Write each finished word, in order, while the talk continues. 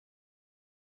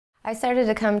I started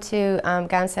to come to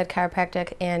Gonstead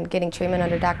Chiropractic and getting treatment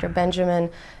under Dr. Benjamin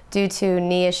due to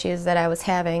knee issues that I was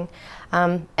having.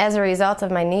 As a result of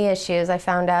my knee issues, I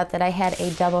found out that I had a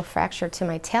double fracture to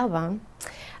my tailbone,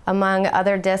 among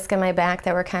other discs in my back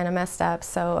that were kind of messed up.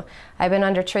 So I've been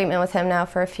under treatment with him now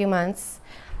for a few months.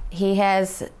 He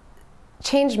has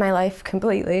changed my life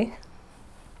completely.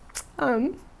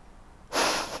 I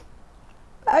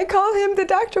call him the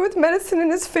doctor with medicine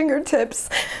in his fingertips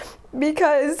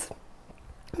because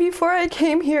before I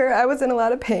came here, I was in a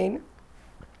lot of pain.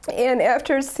 And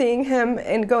after seeing him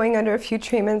and going under a few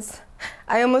treatments,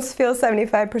 I almost feel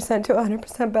 75% to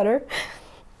 100% better.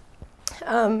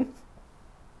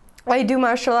 I do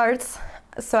martial arts,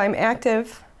 so I'm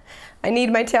active. I need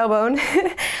my tailbone.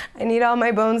 I need all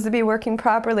my bones to be working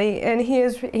properly, and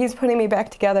he's putting me back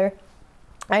together.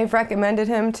 I've recommended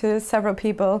him to several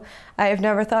people. I have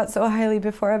never thought so highly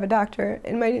before of a doctor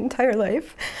in my entire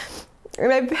life.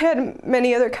 And I've had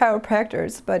many other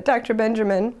chiropractors, but Dr.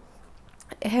 Benjamin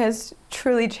has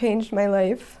truly changed my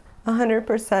life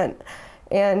 100%.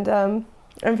 And I'm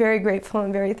very grateful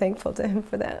and very thankful to him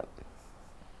for that.